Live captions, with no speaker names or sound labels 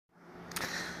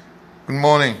Good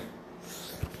morning.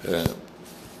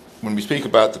 When we speak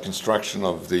about the construction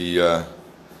of the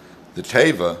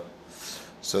teva,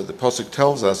 so the pasuk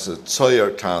tells us that tzoyer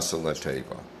tasel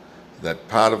teva, that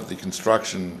part of the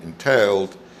construction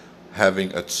entailed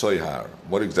having a tzoyhar.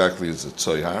 What exactly is a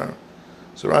tzoyhar?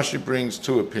 So Rashi brings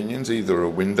two opinions: either a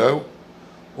window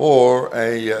or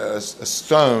a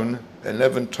stone, an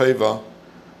even teva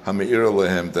hameir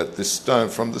lehem, that this stone,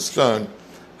 from the stone,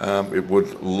 it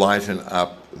would lighten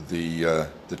up the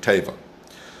teva.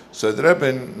 So the Rebbe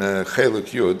in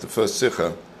Chelek Yud, the first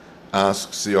sikha,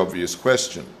 asks the obvious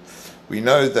question. We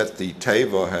know that the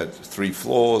teva had 3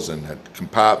 floors and had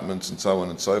compartments and so on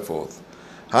and so forth.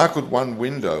 How could one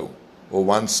window or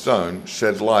one stone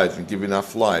shed light and give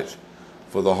enough light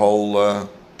for the whole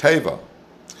teva?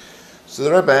 So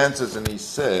the Rebbe answers and he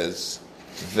says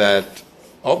that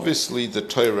obviously the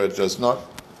Torah does not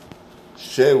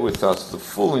share with us the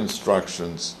full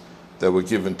instructions that were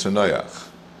given to Noach.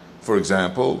 For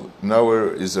example,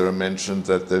 nowhere is there a mention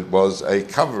that there was a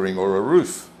covering or a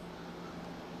roof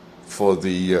for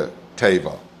the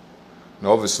teva.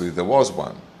 Now, obviously, there was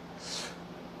one.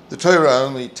 The Torah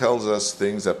only tells us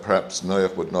things that perhaps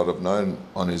Noach would not have known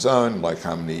on his own, like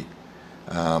how many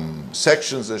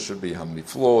sections there should be, how many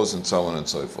floors, and so on and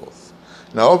so forth.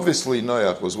 Now, obviously,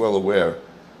 Noach was well aware,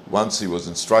 once he was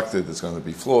instructed there's going to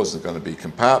be floors, there's going to be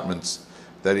compartments,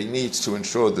 that he needs to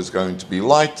ensure there's going to be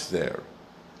light there.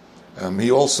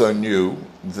 He also knew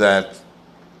that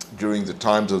during the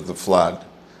times of the flood,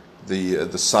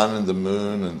 the sun and the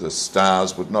moon and the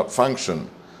stars would not function.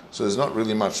 So there's not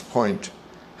really much point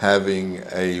having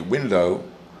a window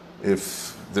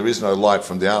if there is no light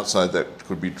from the outside that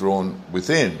could be drawn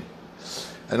within.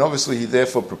 And obviously he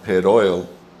therefore prepared oil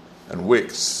and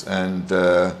wicks, and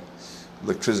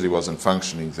electricity wasn't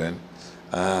functioning then,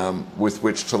 with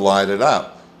which to light it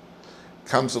up.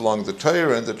 Comes along the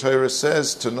Torah, and the Torah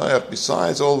says to Noach,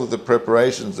 besides all of the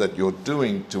preparations that you're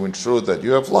doing to ensure that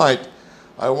you have light,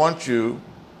 I want you,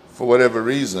 for whatever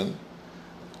reason,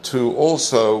 to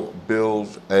also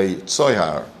build a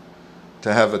tzoyhar,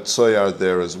 to have a tzoyhar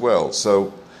there as well.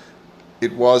 So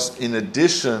it was in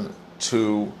addition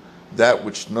to that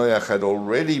which Noach had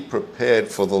already prepared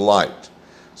for the light.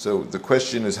 So the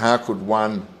question is, how could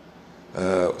one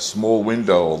small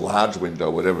window or large window,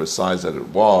 whatever size that it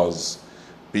was,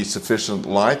 be sufficient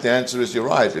light? The answer is, you're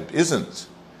right, it isn't.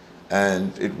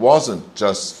 And it wasn't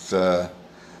just the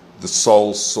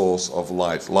sole source of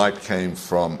light. Light came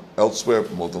from elsewhere,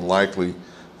 more than likely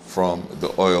from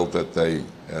the oil that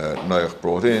Noach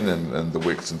brought in and the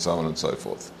wicks and so on and so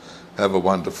forth. Have a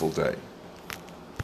wonderful day.